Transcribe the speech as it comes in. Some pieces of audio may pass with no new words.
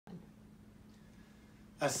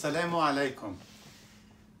Assalamu alaikum.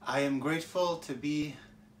 I am grateful to be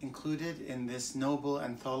included in this noble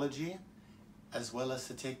anthology, as well as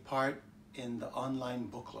to take part in the online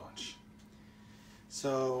book launch.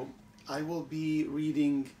 So I will be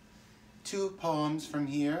reading two poems from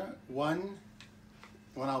here. One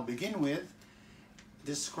I'll begin with,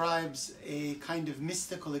 describes a kind of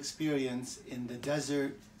mystical experience in the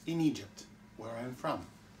desert in Egypt, where I'm from.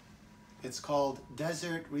 It's called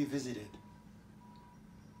Desert Revisited.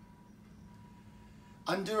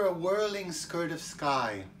 Under a whirling skirt of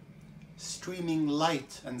sky, streaming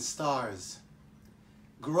light and stars,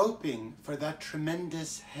 groping for that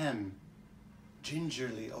tremendous hem,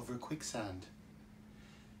 gingerly over quicksand,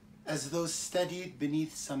 as though steadied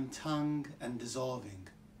beneath some tongue and dissolving,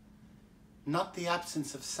 not the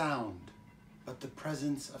absence of sound, but the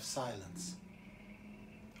presence of silence.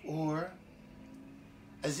 Or,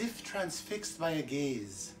 as if transfixed by a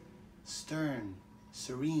gaze, stern,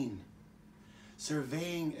 serene,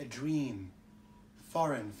 surveying a dream,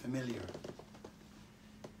 foreign, familiar.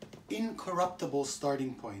 Incorruptible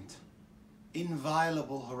starting point,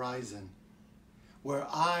 inviolable horizon, where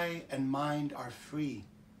eye and mind are free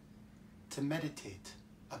to meditate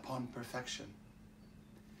upon perfection.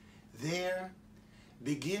 There,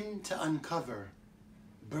 begin to uncover,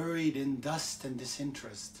 buried in dust and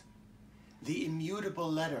disinterest, the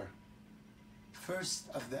immutable letter, first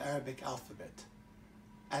of the Arabic alphabet,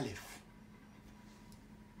 Alif.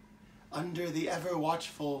 Under the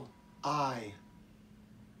ever-watchful eye,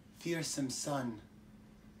 fearsome sun,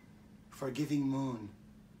 forgiving moon,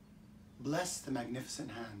 bless the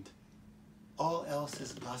magnificent hand. All else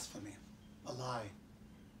is blasphemy, a lie.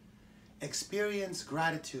 Experience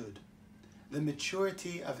gratitude, the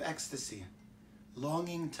maturity of ecstasy,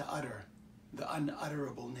 longing to utter the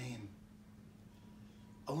unutterable name.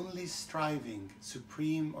 Only striving,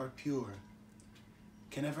 supreme or pure,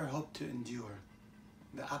 can ever hope to endure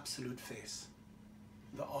the absolute face,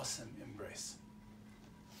 the awesome embrace.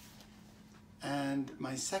 And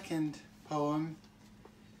my second poem,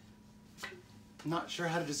 not sure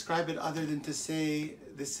how to describe it other than to say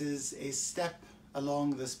this is a step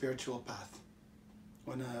along the spiritual path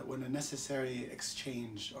when a necessary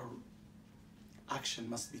exchange or action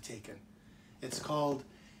must be taken. It's called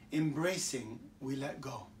Embracing We Let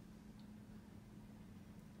Go.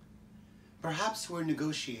 Perhaps we're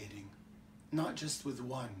negotiating, not just with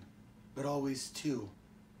one, but always two,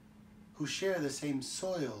 who share the same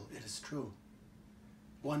soil, it is true.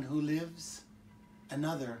 One who lives,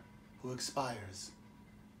 another who expires.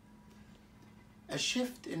 A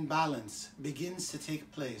shift in balance begins to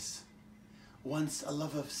take place once a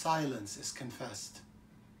love of silence is confessed.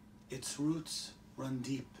 Its roots run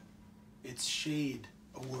deep, its shade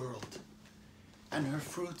a world, and her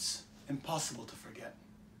fruits impossible to forget.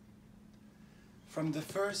 From the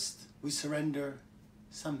first, we surrender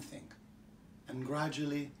something and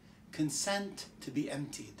gradually consent to be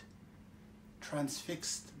emptied,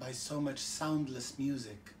 transfixed by so much soundless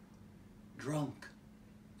music, drunk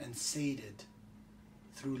and sated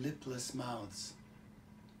through lipless mouths.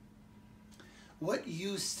 What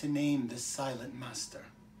use to name this silent master,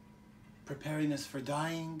 preparing us for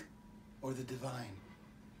dying or the divine?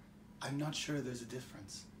 I'm not sure there's a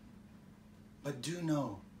difference, but do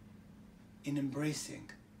know, in embracing,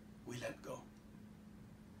 we let go.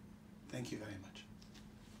 Thank you very much.